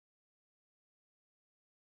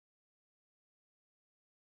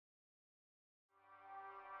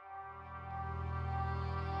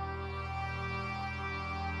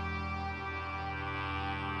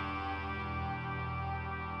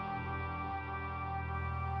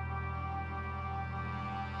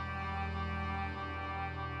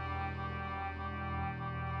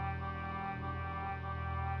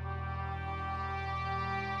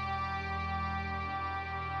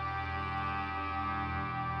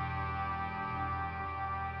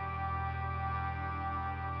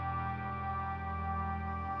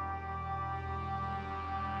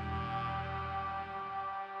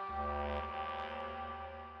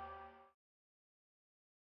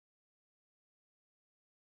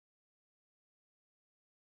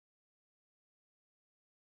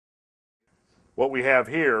what we have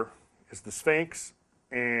here is the Sphinx,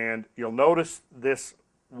 and you'll notice this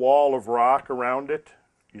wall of rock around it.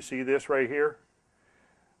 You see this right here?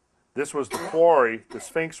 This was the quarry. The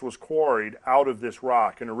Sphinx was quarried out of this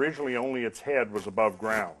rock, and originally only its head was above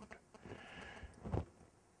ground.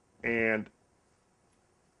 And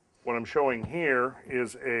what I'm showing here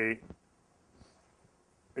is a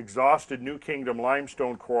exhausted New Kingdom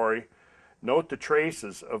limestone quarry. Note the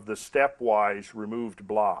traces of the stepwise removed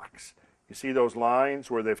blocks. You see those lines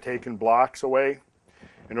where they've taken blocks away?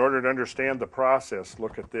 In order to understand the process,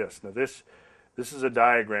 look at this. Now this is a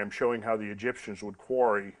diagram showing how the Egyptians would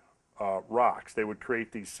quarry rocks. They would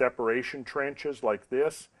create these separation trenches like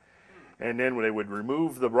this, and then when they would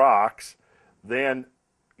remove the rocks, then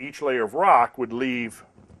each layer of rock would leave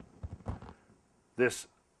this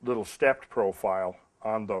little stepped profile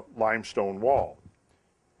on the limestone wall.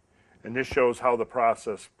 And this shows how the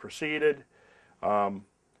process proceeded.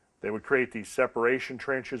 They would create these separation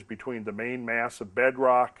trenches between the main mass of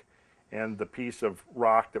bedrock and the piece of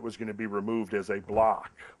rock that was going to be removed as a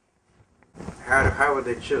block. How would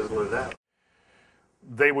they chisel it out?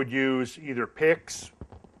 They would use either picks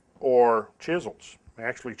or chisels,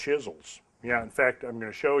 actually chisels. Yeah, in fact, I'm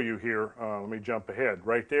going to show you here, let me jump ahead.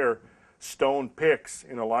 Right there, stone picks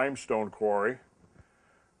in a limestone quarry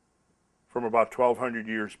from about 1200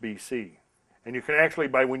 years BC. And you can actually,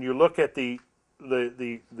 when you look at the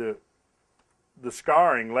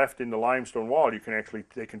scarring left in the limestone wall,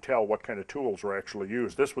 they can tell what kind of tools were actually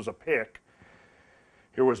used. This was a pick.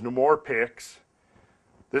 Here was no more picks.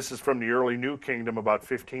 This is from the early New Kingdom, about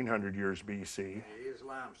 1500 years BC. It is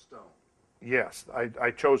limestone. Yes,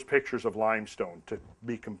 I chose pictures of limestone to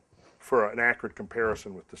be for an accurate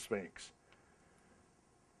comparison with the Sphinx.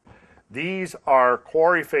 These are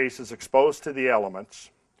quarry faces exposed to the elements,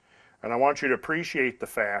 and I want you to appreciate the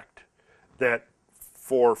fact that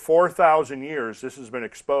for 4,000 years this has been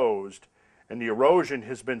exposed, and the erosion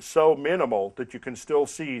has been so minimal that you can still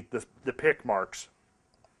see the pick marks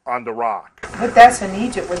on the rock. But that's in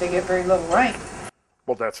Egypt where they get very little rain.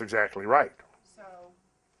 Well, that's exactly right. So,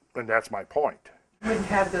 and that's my point. You wouldn't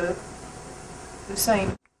have the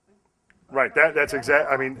same. Right.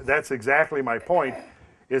 That's exactly my point.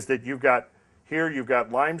 Is that you've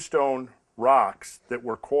got limestone rocks that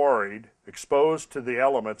were quarried, exposed to the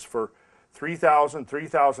elements for 3,000,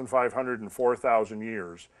 3,500, and 4,000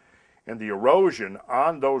 years, and the erosion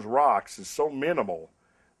on those rocks is so minimal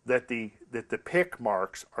that the pick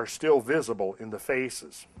marks are still visible in the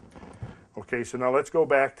faces. Okay, so now let's go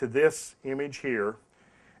back to this image here,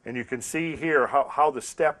 and you can see here how the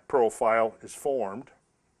step profile is formed.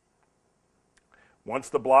 Once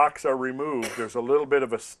the blocks are removed, there's a little bit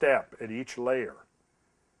of a step at each layer.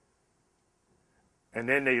 And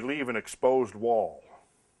then they leave an exposed wall.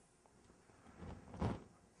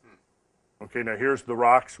 Okay, now here's the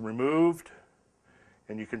rocks removed,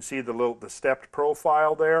 and you can see the stepped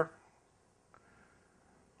profile there.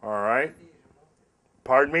 All right.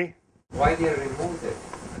 Pardon me? Why they remove it?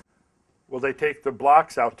 Well, they take the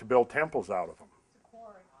blocks out to build temples out of them.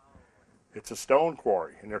 It's a stone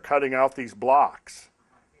quarry, and they're cutting out these blocks.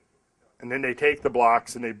 And then they take the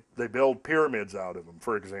blocks and they build pyramids out of them,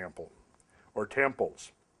 for example, or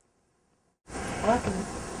temples. Well, I can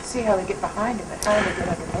see how they get behind it, but how do they get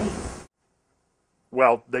underneath?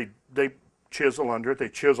 Well, they chisel under it. They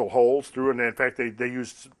chisel holes through it. And in fact, they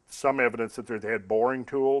used some evidence that they had boring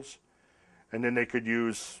tools. And then they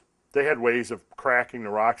had ways of cracking the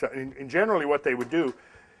rocks. And generally what they would do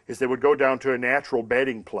is they would go down to a natural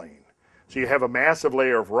bedding plane. So you have a massive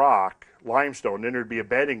layer of rock, limestone, then there'd be a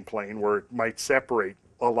bedding plane where it might separate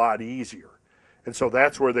a lot easier. And so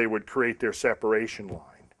that's where they would create their separation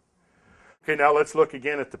line. Okay, now let's look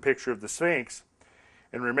again at the picture of the Sphinx.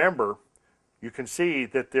 And remember, you can see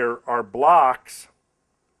that there are blocks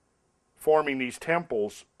forming these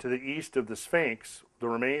temples to the east of the Sphinx, the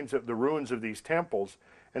ruins of these temples.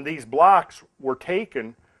 And these blocks were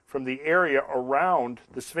taken from the area around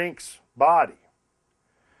the Sphinx body.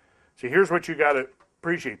 See, here's what you got to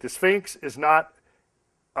appreciate. The Sphinx is not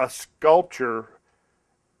a sculpture.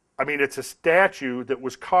 I mean, it's a statue that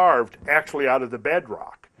was carved actually out of the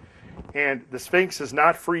bedrock. And the Sphinx is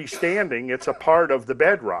not freestanding. It's a part of the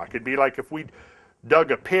bedrock. It'd be like if we dug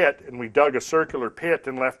a pit and we dug a circular pit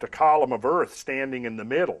and left a column of earth standing in the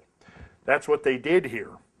middle. That's what they did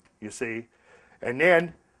here, you see. And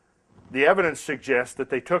then the evidence suggests that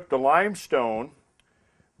they took the limestone,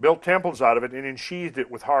 built temples out of it, and ensheathed it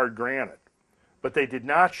with hard granite. But they did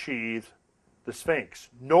not sheathe the Sphinx,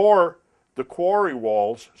 nor the quarry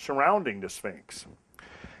walls surrounding the Sphinx.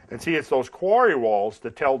 And see, it's those quarry walls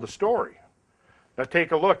that tell the story. Now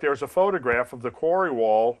take a look. There's a photograph of the quarry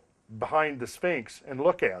wall behind the Sphinx and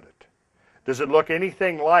look at it. Does it look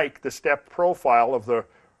anything like the step profile of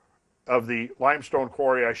the limestone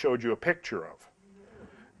quarry I showed you a picture of?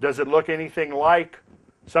 Does it look anything like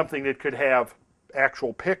something that could have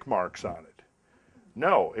actual pick marks on it?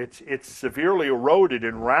 No, it's severely eroded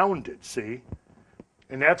and rounded, see?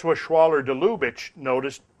 And that's what Schwaller de Lubitsch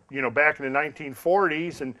noticed, you know, back in the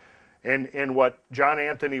 1940s, and what John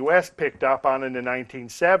Anthony West picked up on in the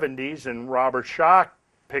 1970s, and Robert Schoch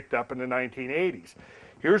picked up in the 1980s.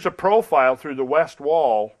 Here's a profile through the west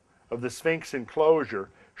wall of the Sphinx enclosure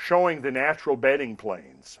showing the natural bedding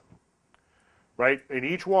planes, right? And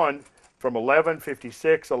each one from 11,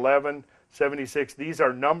 56, 11, 76, these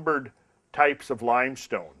are numbered types of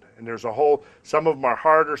limestone. And there's a whole, some of them are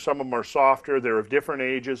harder, some of them are softer, they're of different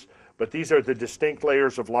ages, but these are the distinct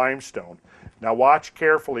layers of limestone. Now watch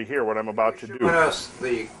carefully here what I'm about to do. Showing us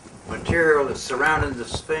the material that's surrounding the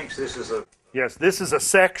Sphinx. This is a... Yes, this is a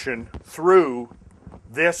section through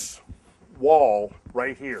this wall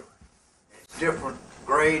right here. different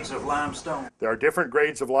grades of limestone. There are different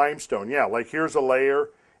grades of limestone, yeah, like here's a layer,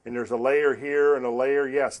 and there's a layer here and a layer,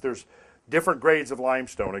 yes, there's different grades of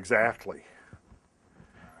limestone, exactly.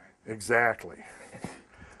 Exactly.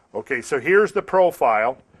 Okay, so here's the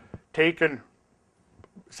profile taken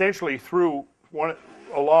essentially through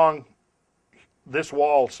along this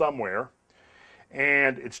wall somewhere,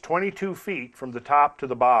 and it's 22 feet from the top to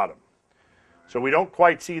the bottom. So we don't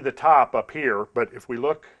quite see the top up here, but if we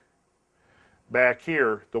look back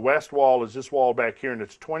here, the west wall is this wall back here, and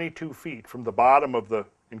it's 22 feet from the bottom of the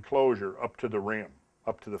enclosure up to the rim,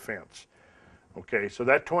 up to the fence. Okay, so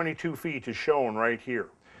that 22 feet is shown right here.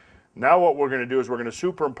 Now what we're going to do is we're going to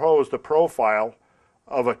superimpose the profile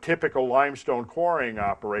of a typical limestone quarrying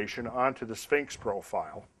operation onto the Sphinx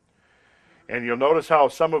profile. And you'll notice how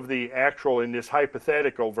some of the actual, in this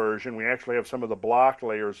hypothetical version, we actually have some of the block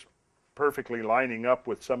layers perfectly lining up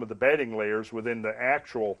with some of the bedding layers within the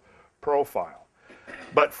actual profile.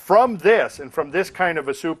 But from this, and from this kind of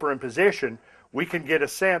a superimposition, we can get a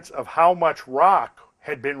sense of how much rock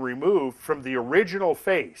had been removed from the original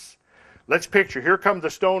face. Let's picture, here come the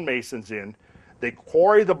stonemasons in. They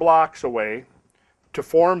quarry the blocks away to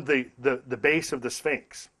form the base of the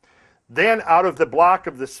Sphinx. Then out of the block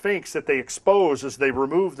of the Sphinx that they expose as they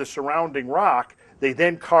remove the surrounding rock, they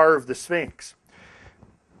then carve the Sphinx.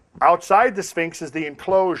 Outside the Sphinx is the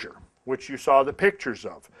enclosure, which you saw the pictures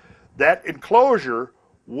of. That enclosure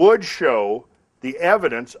would show the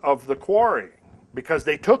evidence of the quarrying. Because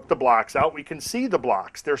they took the blocks out, we can see the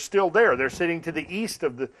blocks. They're still there. They're sitting to the east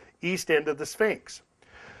end of the Sphinx.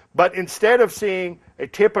 But instead of seeing a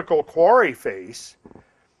typical quarry face,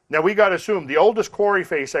 now we got to assume the oldest quarry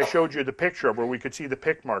face I showed you the picture of where we could see the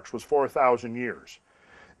pick marks was 4,000 years.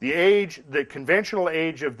 The conventional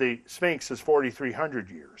age of the Sphinx is 4,300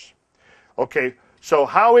 years. Okay, so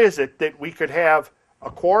how is it that we could have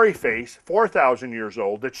a quarry face 4,000 years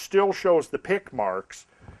old that still shows the pick marks,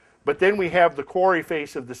 but then we have the quarry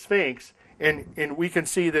face of the Sphinx, and we can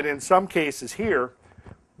see that in some cases here,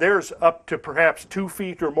 there's up to perhaps 2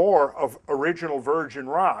 feet or more of original virgin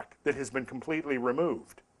rock that has been completely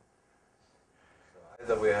removed.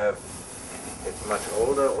 Either we have it's much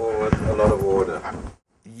older or a lot of order.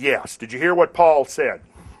 Yes. Did you hear what Paul said?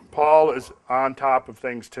 Paul is on top of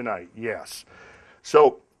things tonight. Yes.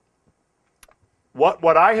 So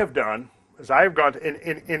what I have done is I have gone to,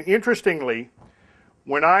 and interestingly,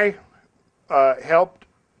 when I helped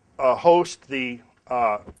host the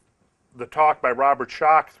talk by Robert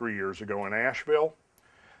Schoch 3 years ago in Asheville,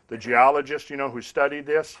 the geologist, you know, who studied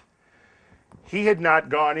this, he had not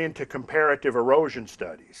gone into comparative erosion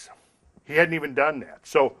studies. He hadn't even done that.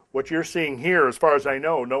 So what you're seeing here, as far as I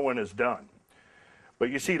know, no one has done. But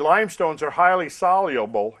you see, limestones are highly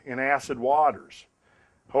soluble in acid waters.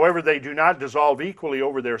 However, they do not dissolve equally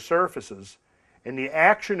over their surfaces, and the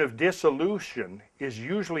action of dissolution is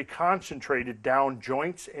usually concentrated down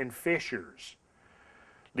joints and fissures.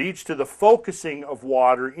 Leads to the focusing of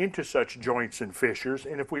water into such joints and fissures.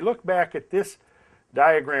 And if we look back at this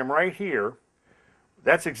diagram right here,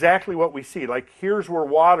 that's exactly what we see. Like here's where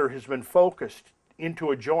water has been focused into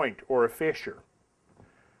a joint or a fissure.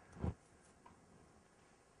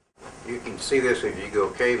 You can see this if you go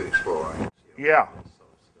cave exploring. Yeah.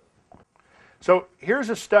 So here's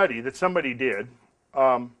a study that somebody did.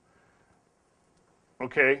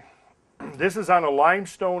 Okay, this is on a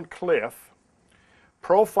limestone cliff,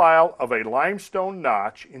 profile of a limestone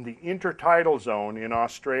notch in the intertidal zone in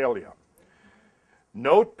Australia.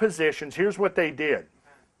 Note positions. Here's what they did.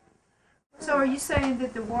 So are you saying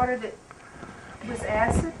that the water that was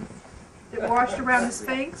acid that washed around the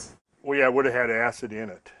Sphinx, Well, yeah, it would have had acid in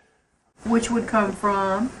it. which would come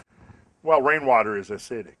from? Well, rainwater is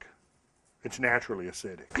acidic. It's naturally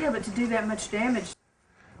acidic. Yeah, but to do that much damage,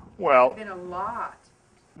 Well, it's been a lot.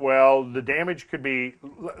 Well, the damage could be,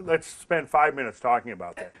 let's spend 5 minutes talking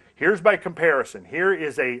about that. Here's by comparison. Here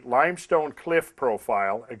is a limestone cliff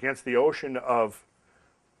profile against the ocean of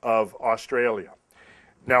Australia.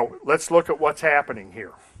 Now, let's look at what's happening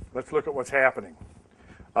here. Let's look at what's happening.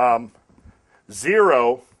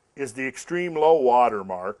 0 is the extreme low water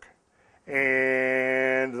mark,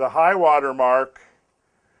 and the high water mark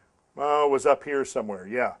was up here somewhere,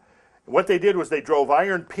 yeah. What they did was they drove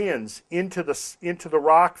iron pins into the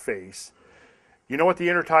rock face. You know what the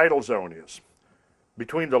intertidal zone is?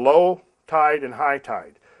 Between the low tide and high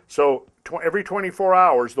tide. So every 24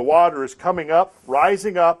 hours, the water is coming up,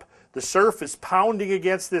 rising up, the surf is pounding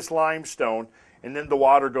against this limestone, and then the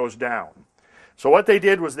water goes down. So what they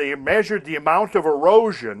did was they measured the amount of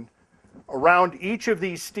erosion around each of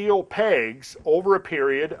these steel pegs over a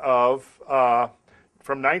period of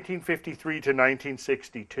from 1953 to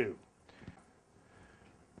 1962.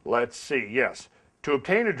 Let's see, yes. To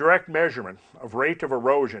obtain a direct measurement of rate of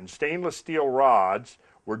erosion, stainless steel rods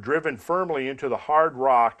were driven firmly into the hard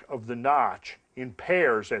rock of the notch in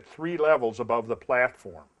pairs at 3 levels above the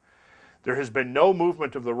platform. There has been no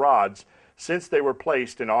movement of the rods since they were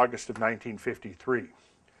placed in August of 1953.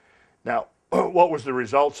 Now, what was the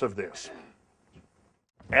results of this?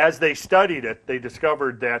 As they studied it, they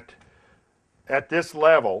discovered that at this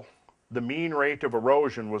level, the mean rate of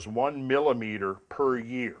erosion was 1 millimeter per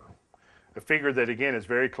year, a figure that, again, is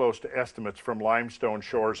very close to estimates from limestone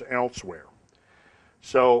shores elsewhere.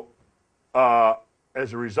 So,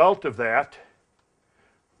 as a result of that,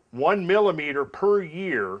 1 millimeter per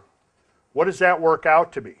year, what does that work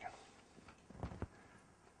out to be?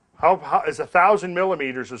 How is 1,000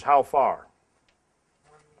 millimeters is how far?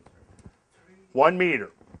 1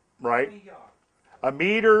 meter, right? A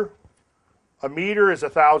meter is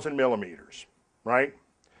 1,000 millimeters, right?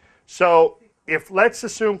 So if, let's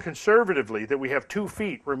assume conservatively that we have 2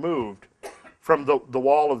 feet removed from the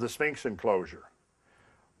wall of the Sphinx enclosure,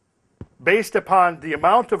 based upon the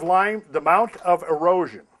amount of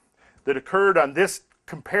erosion that occurred on this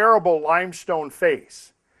comparable limestone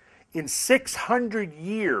face, in 600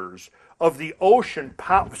 years of the ocean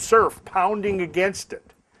surf pounding against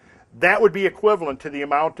it, that would be equivalent to the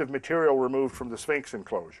amount of material removed from the Sphinx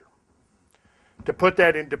enclosure. To put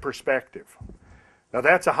that into perspective. Now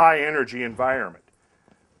that's a high energy environment.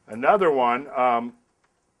 Another one,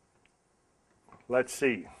 let's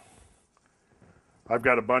see. I've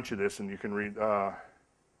got a bunch of this and you can read.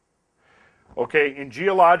 Okay, in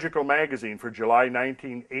Geological Magazine for July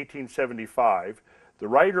 1875, the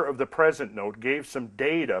writer of the present note gave some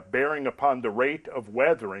data bearing upon the rate of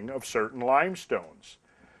weathering of certain limestones.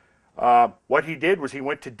 What he did was he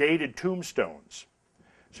went to dated tombstones.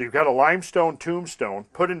 So you've got a limestone tombstone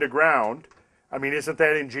put into ground. I mean, isn't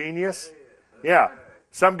that ingenious? Yeah.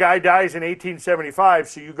 Some guy dies in 1875,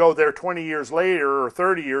 so you go there 20 years later, or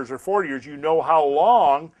 30 years, or 40 years, you know how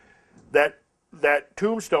long that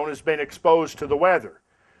tombstone has been exposed to the weather.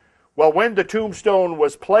 Well, when the tombstone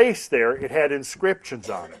was placed there, it had inscriptions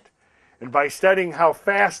on it. And by studying how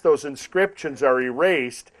fast those inscriptions are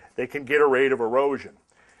erased, they can get a rate of erosion.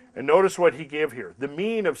 And notice what he gave here. The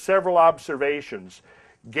mean of several observations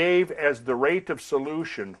gave as the rate of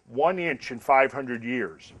solution 1 inch in 500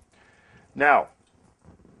 years. Now,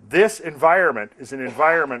 this environment is an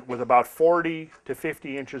environment with about 40 to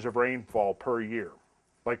 50 inches of rainfall per year.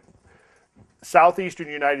 Like southeastern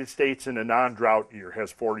United States in a non-drought year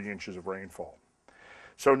has 40 inches of rainfall.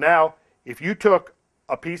 So now, if you took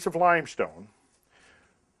a piece of limestone,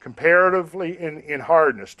 comparatively in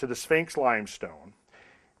hardness to the Sphinx limestone,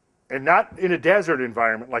 and not in a desert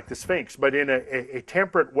environment like the Sphinx, but in a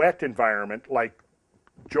temperate, wet environment like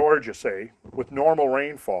Georgia, say, with normal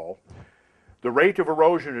rainfall, the rate of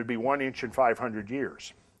erosion would be 1 inch in 500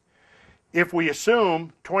 years. If we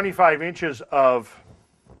assume 25 inches of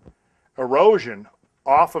erosion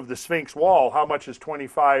off of the Sphinx wall, how much is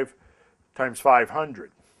 25 times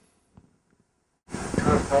 500?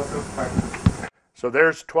 12,500. So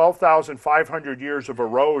there's 12,500 years of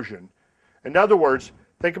erosion. In other words,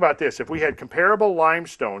 think about this. If we had comparable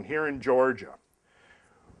limestone here in Georgia,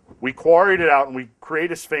 we quarried it out and we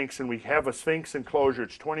create a Sphinx and we have a Sphinx enclosure.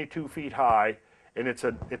 It's 22 feet high and it's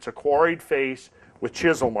a quarried face with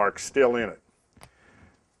chisel marks still in it.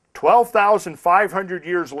 12,500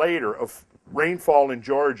 years later of rainfall in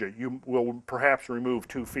Georgia, you will perhaps remove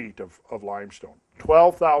 2 feet of limestone.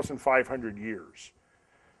 12,500 years.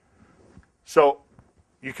 So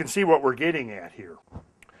you can see what we're getting at here.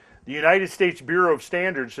 The United States Bureau of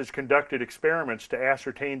Standards has conducted experiments to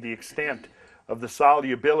ascertain the extent of the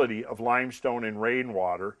solubility of limestone in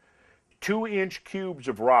rainwater. 2-inch cubes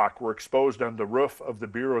of rock were exposed on the roof of the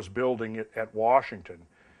Bureau's building at Washington.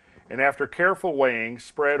 And after careful weighing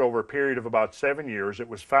spread over a period of about 7 years, it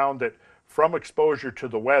was found that from exposure to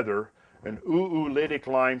the weather, an oolitic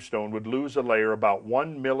limestone would lose a layer about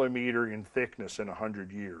 1 millimeter in thickness in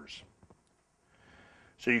 100 years.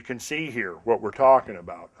 So you can see here what we're talking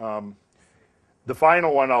about. The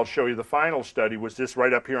final one I'll show you, the final study, was this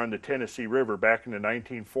right up here on the Tennessee River back in the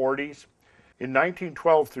 1940s. In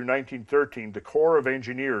 1912 through 1913, the Corps of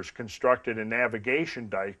Engineers constructed a navigation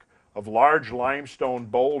dike of large limestone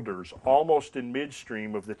boulders almost in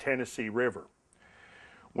midstream of the Tennessee River.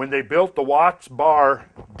 When they built the Watts Bar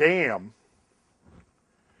Dam,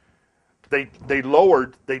 they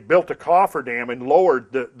built a cofferdam and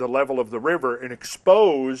lowered the level of the river and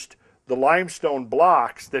exposed the limestone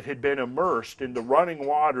blocks that had been immersed in the running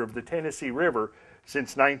water of the Tennessee River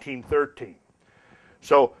since 1913.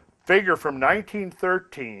 So figure from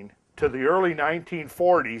 1913 to the early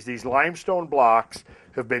 1940s, these limestone blocks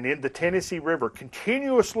have been in the Tennessee River,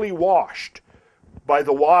 continuously washed by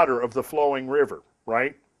the water of the flowing river,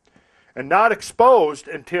 right? And not exposed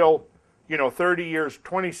until, 30 years,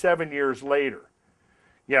 27 years later.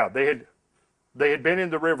 Yeah, they had been in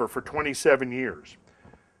the river for 27 years.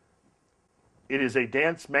 It is a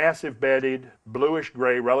dense, massive bedded, bluish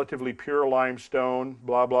gray, relatively pure limestone,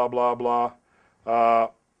 blah, blah, blah, blah.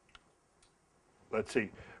 Let's see.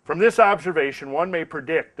 From this observation, one may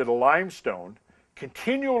predict that a limestone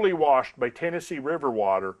continually washed by Tennessee River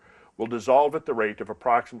water will dissolve at the rate of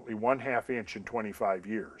approximately 1/2 inch in 25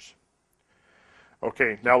 years.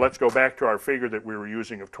 Okay, now let's go back to our figure that we were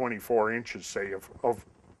using of 24 inches, say, of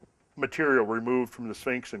material removed from the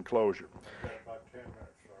Sphinx enclosure.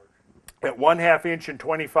 At 1/2 inch in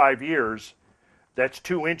 25 years, that's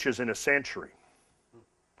 2 inches in a century.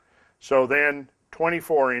 So then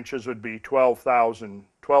 24 inches would be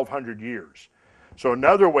 1,200 years. So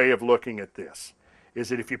another way of looking at this is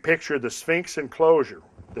that if you picture the Sphinx enclosure,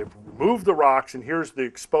 they've removed the rocks and here's the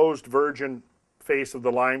exposed virgin face of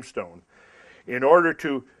the limestone. In order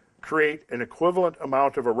to create an equivalent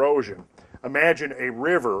amount of erosion, imagine a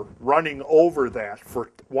river running over that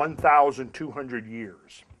for 1,200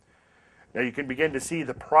 years. Now you can begin to see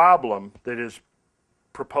the problem that is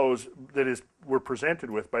proposed, we're presented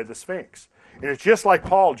with by the Sphinx. And it's just like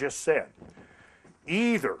Paul just said.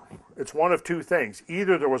 Either, it's one of two things.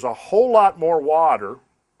 Either there was a whole lot more water,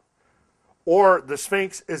 or the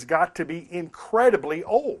Sphinx has got to be incredibly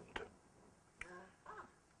old.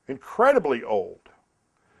 Incredibly old.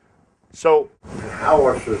 So, how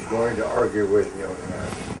was this going to argue with you on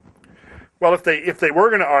that? Well, if they were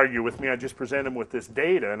going to argue with me, I'd just present them with this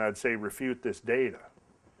data, and I'd say refute this data.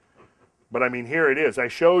 But I mean, here it is. I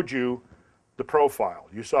showed you the profile.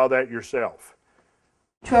 You saw that yourself.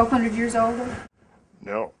 1,200 years older?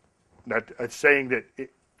 No. It's saying that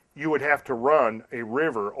you would have to run a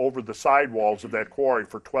river over the sidewalls of that quarry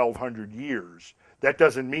for 1,200 years. That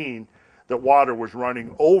doesn't mean that water was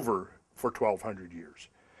running over for 1,200 years.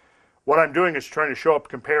 What I'm doing is trying to show up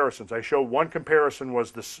comparisons. I showed one comparison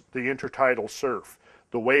was the intertidal surf,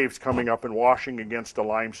 the waves coming up and washing against a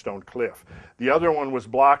limestone cliff. The other one was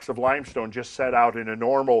blocks of limestone just set out in a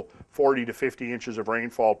normal 40 to 50 inches of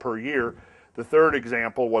rainfall per year. The third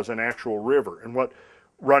example was an actual river and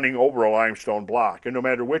running over a limestone block. And no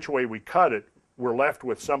matter which way we cut it, we're left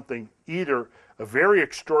with something, either a very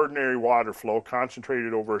extraordinary water flow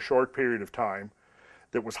concentrated over a short period of time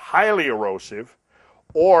that was highly erosive,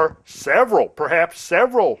 or perhaps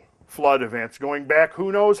several flood events going back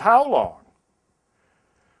who knows how long.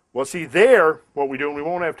 Well, see there, what we do, and we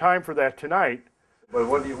won't have time for that tonight. But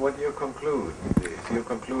what do you conclude? You're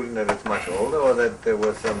concluding that it's much older, or that there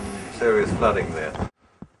was some serious flooding there?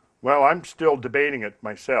 Well, I'm still debating it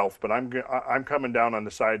myself, but I'm coming down on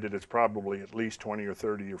the side that it's probably at least 20 or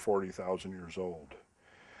 30 or 40,000 years old.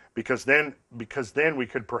 Because then we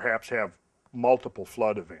could perhaps have multiple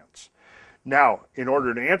flood events. Now, in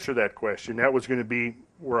order to answer that question, that was going to be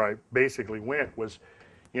where I basically went was,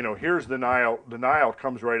 here's the Nile. The Nile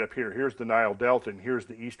comes right up here. Here's the Nile Delta, and here's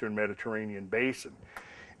the Eastern Mediterranean Basin.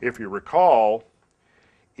 If you recall,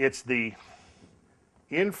 it's the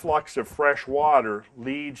influx of fresh water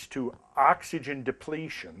leads to oxygen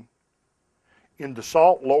depletion in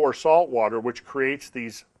the lower salt water, which creates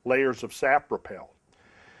these layers of sapropel.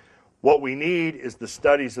 What we need is the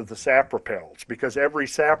studies of the sapropels, because every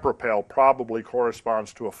sapropel probably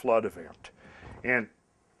corresponds to a flood event. And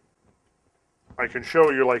I can show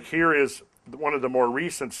you, like here is one of the more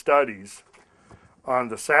recent studies on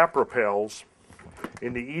the sapropels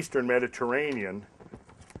in the Eastern Mediterranean,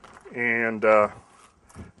 and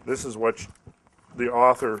this is what the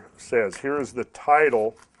author says. Here is the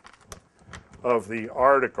title of the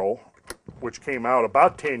article, which came out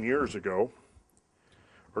about 10 years ago,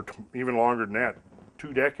 or even longer than that,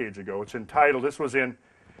 2 decades ago. It's entitled, this was in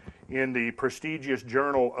the prestigious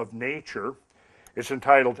Journal of Nature. It's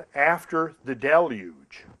entitled, After the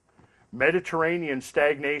Deluge, Mediterranean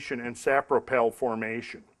Stagnation and Sapropel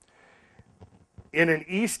Formation. In an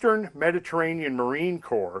eastern Mediterranean marine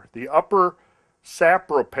core, the upper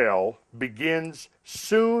sapropel begins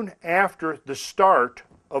soon after the start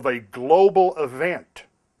of a global event,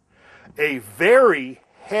 a very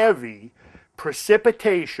heavy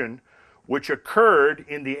precipitation which occurred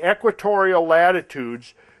in the equatorial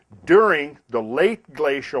latitudes during the late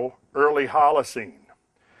glacial early Holocene.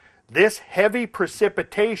 This heavy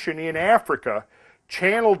precipitation in Africa,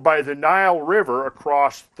 channeled by the Nile River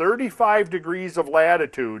across 35 degrees of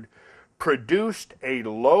latitude, produced a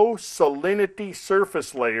low salinity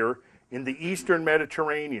surface layer in the eastern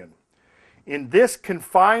Mediterranean. In this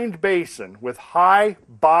confined basin with high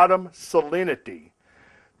bottom salinity,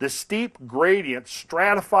 the steep gradient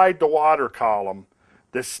stratified the water column.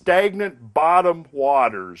 The stagnant bottom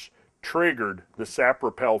waters triggered the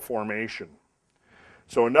sapropel formation.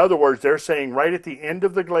 So in other words, they're saying right at the end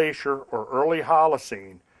of the glacier or early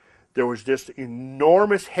Holocene, there was this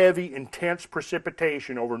enormous, heavy, intense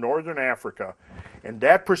precipitation over northern Africa, and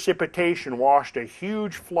that precipitation washed a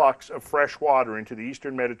huge flux of fresh water into the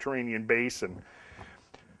eastern Mediterranean basin.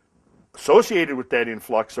 Associated with that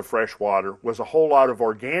influx of fresh water was a whole lot of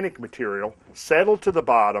organic material settled to the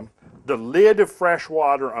bottom. The lid of fresh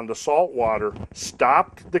water on the salt water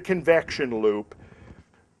stopped the convection loop,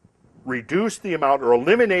 reduced the amount or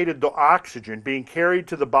eliminated the oxygen being carried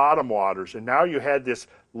to the bottom waters, and now you had this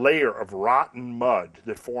layer of rotten mud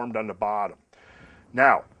that formed on the bottom.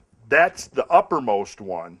 Now, that's the uppermost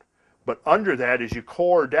one, but under that, as you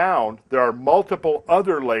core down, there are multiple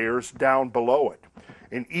other layers down below it.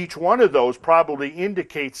 And each one of those probably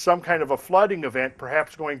indicates some kind of a flooding event,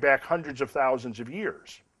 perhaps going back hundreds of thousands of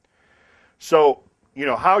years. So, you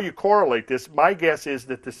know, how you correlate this, my guess is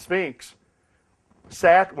that the Sphinx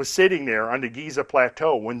was sitting there on the Giza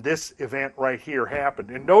Plateau when this event right here happened.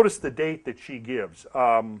 And notice the date that she gives,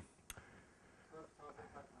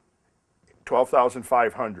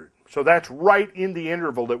 12,500. So that's right in the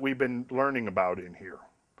interval that we've been learning about in here.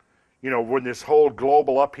 You know, when this whole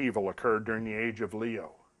global upheaval occurred during the age of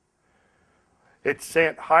Leo. It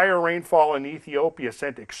sent higher rainfall in Ethiopia,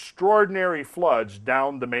 sent extraordinary floods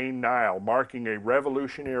down the main Nile, marking a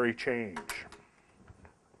revolutionary change.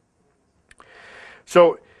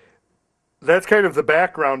 So that's kind of the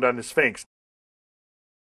background on the Sphinx.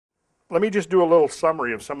 Let me just do a little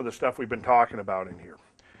summary of some of the stuff we've been talking about in here.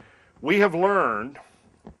 We have learned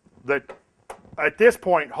that at this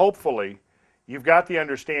point, hopefully, you've got the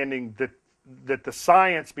understanding that the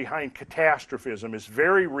science behind catastrophism is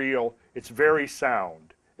very real, it's very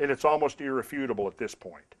sound, and it's almost irrefutable at this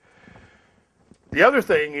point. The other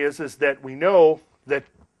thing is that we know that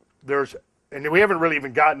there's, and we haven't really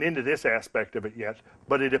even gotten into this aspect of it yet,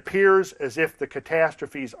 but it appears as if the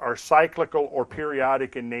catastrophes are cyclical or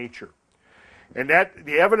periodic in nature. And that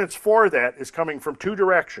the evidence for that is coming from two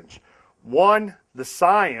directions. One, the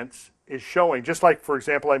science is showing, just like, for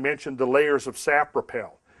example, I mentioned the layers of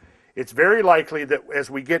sapropel. It's very likely that as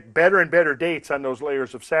we get better and better dates on those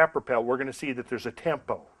layers of sapropel, we're going to see that there's a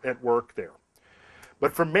tempo at work there.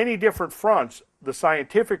 But from many different fronts, the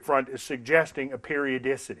scientific front is suggesting a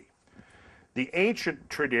periodicity. The ancient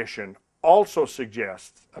tradition also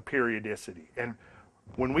suggests a periodicity. And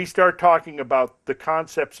when we start talking about the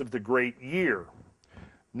concepts of the great year,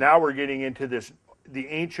 now we're getting into the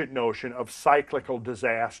ancient notion of cyclical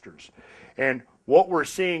disasters. And what we're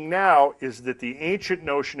seeing now is that the ancient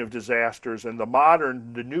notion of disasters and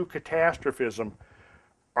the new catastrophism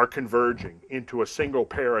are converging into a single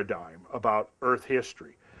paradigm about Earth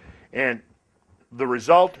history. And the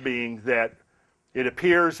result being that it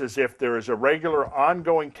appears as if there is a regular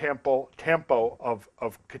ongoing tempo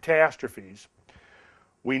of catastrophes.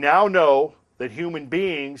 We now know that human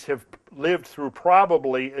beings have lived through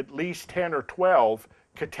probably at least 10 or 12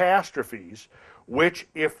 catastrophes, which,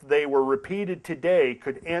 if they were repeated today,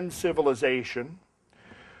 could end civilization.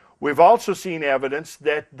 We've also seen evidence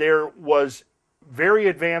that there was very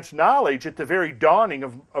advanced knowledge at the very dawning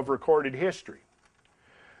of recorded history.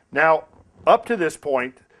 Now, up to this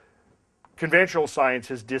point, conventional science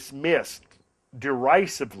has dismissed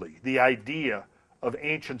derisively the idea of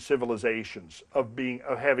ancient civilizations, of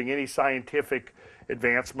having any scientific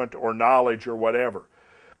advancement or knowledge or whatever.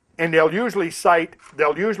 And they'll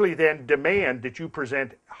usually then demand that you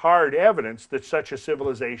present hard evidence that such a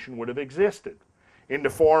civilization would have existed. in the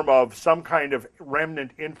form of some kind of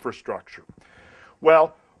remnant infrastructure.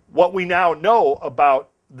 Well, what we now know about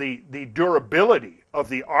the durability of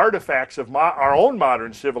the artifacts of our own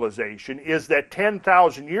modern civilization is that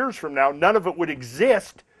 10,000 years from now, none of it would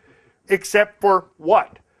exist except for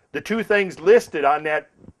what? The two things listed on that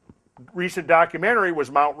recent documentary was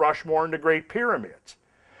Mount Rushmore and the Great Pyramids.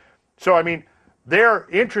 So, I mean, they're,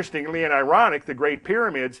 interestingly and ironic, the Great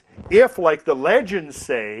Pyramids, if, like the legends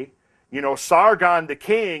say, you know, Sargon the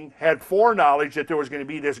king had foreknowledge that there was going to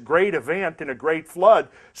be this great event and a great flood,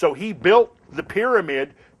 so he built the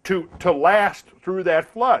pyramid to last through that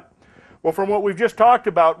flood. Well, from what we've just talked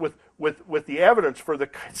about with the evidence for the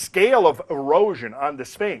scale of erosion on the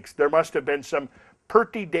Sphinx, there must have been some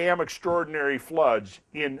pretty damn extraordinary floods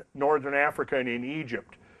in northern Africa and in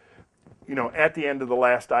Egypt, you know, at the end of the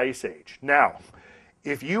last ice age. Now,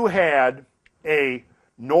 if you had a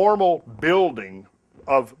normal building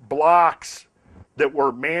of blocks that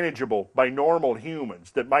were manageable by normal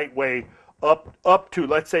humans that might weigh up to,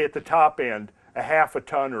 let's say at the top end, a half a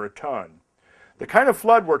ton or a ton, the kind of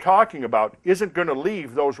flood we're talking about isn't going to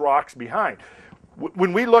leave those rocks behind.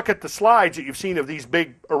 When we look at the slides that you've seen of these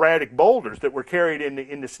big erratic boulders that were carried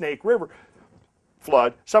in the Snake River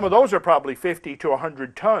flood, some of those are probably 50 to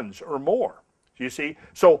 100 tons or more, you see?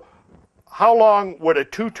 So how long would a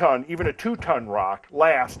 2-ton, even a 2-ton rock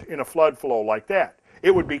last in a flood flow like that?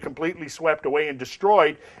 It would be completely swept away and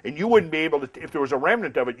destroyed, and you wouldn't be able to, if there was a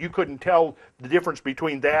remnant of it, you couldn't tell the difference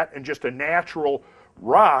between that and just a natural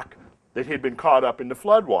rock that had been caught up in the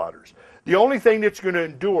floodwaters. The only thing that's going to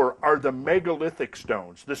endure are the megalithic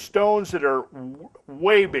stones, the stones that are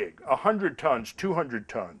way big, 100 tons, 200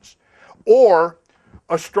 tons, or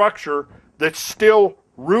a structure that's still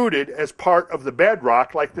rooted as part of the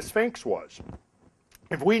bedrock like the Sphinx was.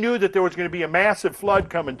 If we knew that there was going to be a massive flood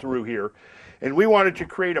coming through here, and we wanted to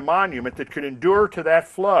create a monument that could endure to that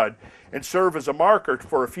flood and serve as a marker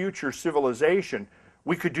for a future civilization,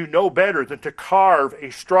 we could do no better than to carve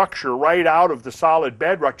a structure right out of the solid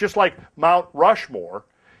bedrock, just like Mount Rushmore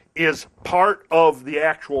is part of the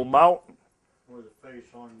actual mountain. Or the face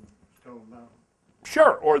on Stone Mountain.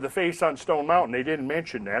 Sure, or the face on Stone Mountain. They didn't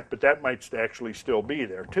mention that, but that might actually still be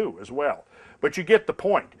there too as well. But you get the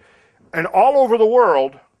point. And all over the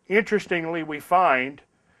world, interestingly, we find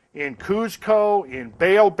in Cuzco, in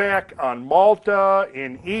Baalbek, on Malta,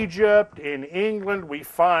 in Egypt, in England, we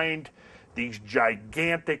find these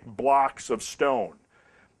gigantic blocks of stone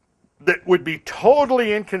that would be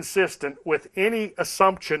totally inconsistent with any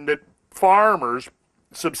assumption that farmers,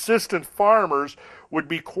 subsistence farmers, would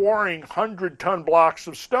be quarrying 100-ton blocks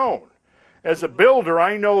of stone. As a builder,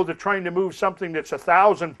 I know that trying to move something that's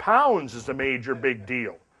 1,000 pounds is a major big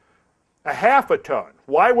deal. A half a ton.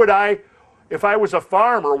 Why would I, if I was a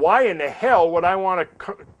farmer, why in the hell would I want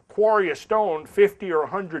to quarry a stone 50 or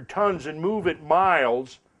 100 tons and move it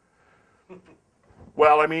miles?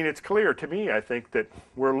 Well, I mean, it's clear to me, I think, that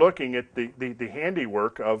we're looking at the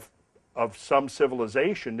handiwork of some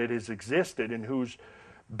civilization that has existed and whose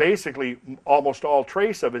basically almost all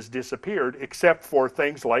trace of has disappeared except for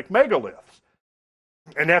things like megaliths.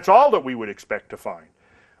 And that's all that we would expect to find.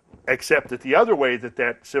 Except that the other way that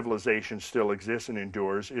that civilization still exists and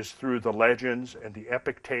endures is through the legends and the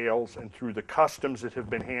epic tales and through the customs that have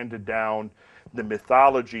been handed down, the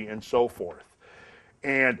mythology and so forth.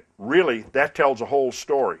 And really, that tells a whole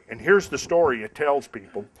story. And here's the story it tells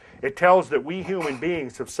people. It tells that we human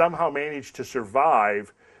beings have somehow managed to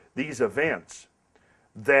survive these events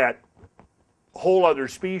that whole other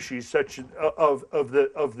species, such of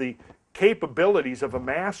the capabilities of a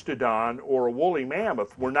mastodon or a woolly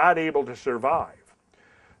mammoth, were not able to survive.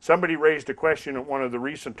 Somebody raised a question at one of the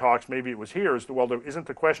recent talks, maybe it was here, as to, well, isn't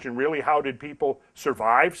the question really how did people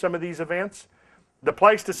survive some of these events? The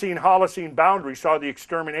Pleistocene-Holocene boundary saw the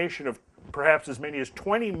extermination of perhaps as many as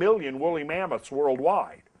 20 million woolly mammoths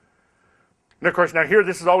worldwide. And of course, now here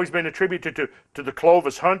this has always been attributed to the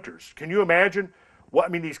Clovis hunters. Can you imagine? What, I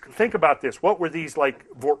mean, think about this. What were these like?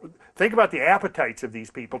 Think about the appetites of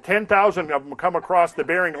these people. 10,000 of them come across the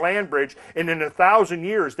Bering Land Bridge, and in 1,000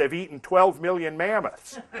 years, they've eaten 12 million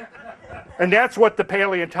mammoths. And that's what the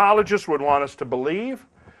paleontologists would want us to believe,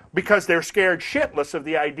 because they're scared shitless of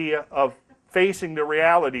the idea of facing the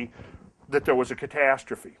reality that there was a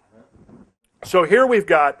catastrophe. So here we've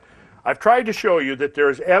got, I've tried to show you that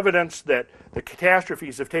there's evidence that the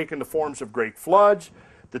catastrophes have taken the forms of great floods,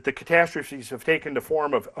 that the catastrophes have taken the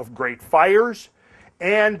form of great fires,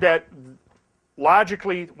 and that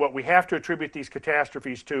logically what we have to attribute these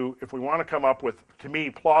catastrophes to, if we want to come up with, to me,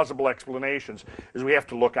 plausible explanations, is we have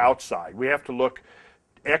to look outside. We have to look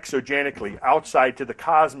exogenically outside to the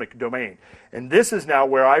cosmic domain. And this is now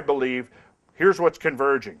where I believe here's what's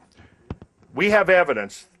converging. We have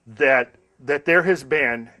evidence that there has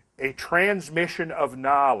been a transmission of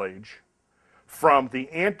knowledge from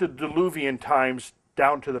the antediluvian times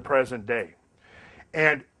down to the present day.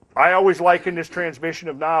 And I always liken this transmission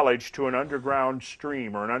of knowledge to an underground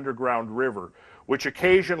stream or an underground river, which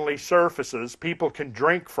occasionally surfaces, people can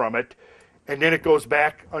drink from it, and then it goes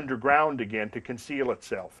back underground again to conceal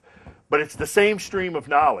itself. But it's the same stream of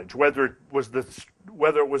knowledge, whether it was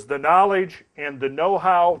the knowledge and the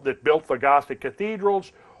know-how that built the Gothic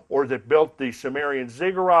cathedrals, or that built the Sumerian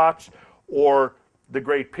ziggurats, or the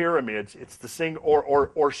Great Pyramids. It's the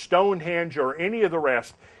or Stonehenge, or any of the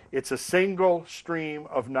rest. It's a single stream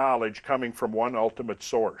of knowledge coming from one ultimate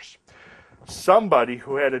source. Somebody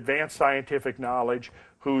who had advanced scientific knowledge,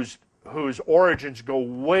 whose origins go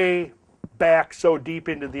way back so deep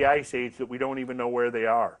into the Ice Age that we don't even know where they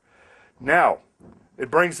are. Now,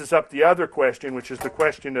 it brings us up the other question, which is the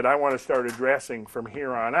question that I want to start addressing from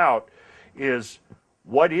here on out, is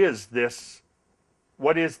what is this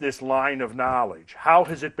line of knowledge? How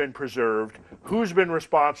has it been preserved? Who's been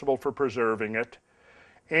responsible for preserving it?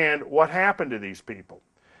 And what happened to these people?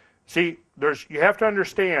 See, you have to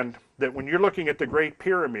understand that when you're looking at the Great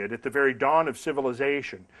Pyramid at the very dawn of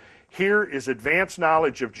civilization, here is advanced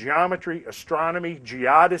knowledge of geometry, astronomy,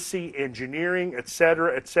 geodesy, engineering,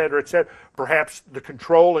 etc., etc., etc. Perhaps the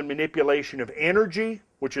control and manipulation of energy,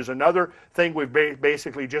 which is another thing we've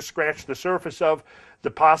basically just scratched the surface of,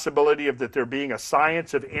 the possibility of that there being a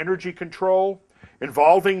science of energy control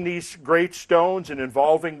involving these great stones and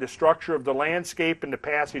involving the structure of the landscape and the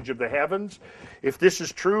passage of the heavens. If this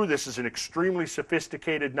is true, this is an extremely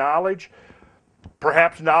sophisticated knowledge.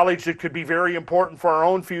 Perhaps knowledge that could be very important for our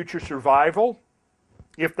own future survival,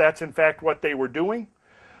 if that's in fact what they were doing.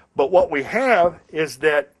 But what we have is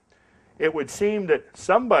that it would seem that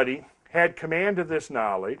somebody had command of this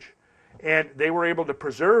knowledge, and they were able to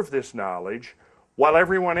preserve this knowledge, while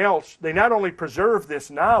everyone else, they not only preserved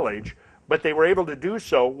this knowledge, but they were able to do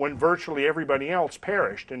so when virtually everybody else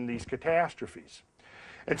perished in these catastrophes.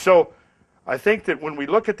 And so I think that when we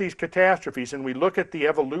look at these catastrophes and we look at the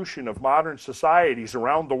evolution of modern societies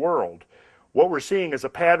around the world, what we're seeing is a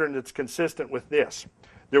pattern that's consistent with this.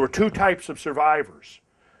 There were two types of survivors.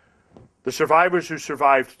 The survivors who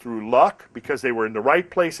survived through luck because they were in the right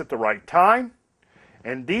place at the right time,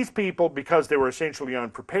 and these people, because they were essentially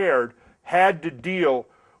unprepared, had to deal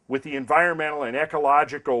with the environmental and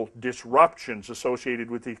ecological disruptions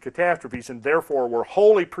associated with these catastrophes, and therefore were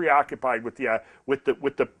wholly preoccupied with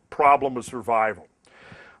the problem of survival.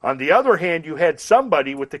 On the other hand, you had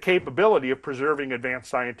somebody with the capability of preserving advanced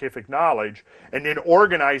scientific knowledge and then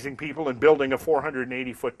organizing people and building a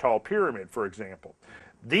 480-foot tall pyramid, for example.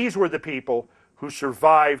 These were the people who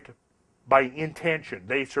survived by intention.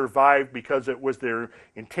 They survived because it was their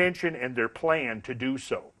intention and their plan to do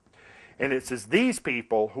so. And it says these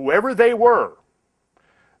people, whoever they were,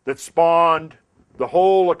 that spawned the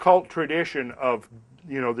whole occult tradition of,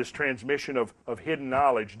 this transmission of hidden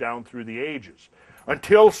knowledge down through the ages,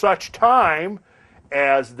 until such time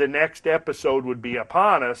as the next episode would be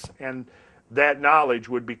upon us, and that knowledge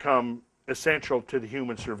would become essential to the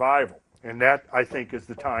human survival. And that, I think, is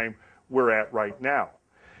the time we're at right now.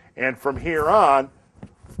 And from here on,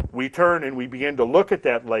 we turn and we begin to look at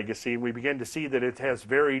that legacy, and we begin to see that it has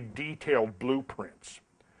very detailed blueprints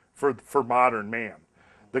for modern man.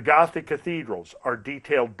 The Gothic cathedrals are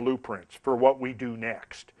detailed blueprints for what we do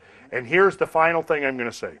next. And here's the final thing I'm going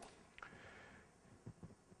to say.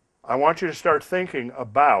 I want you to start thinking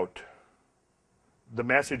about the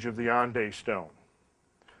message of the Ande stone.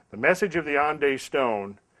 The message of the Ande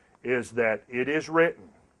stone is that it is written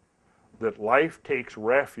that life takes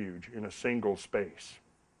refuge in a single space.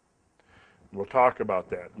 We'll talk about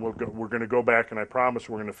that. We're going to go back, and I promise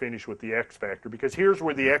we're going to finish with the X factor, because here's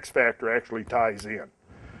where the X factor actually ties in.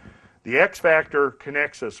 The X factor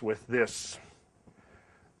connects us with this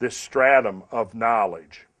stratum of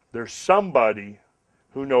knowledge. There's somebody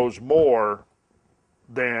who knows more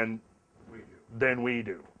than we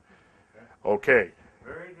do. Okay.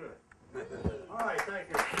 Very good. All right, thank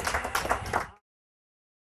you.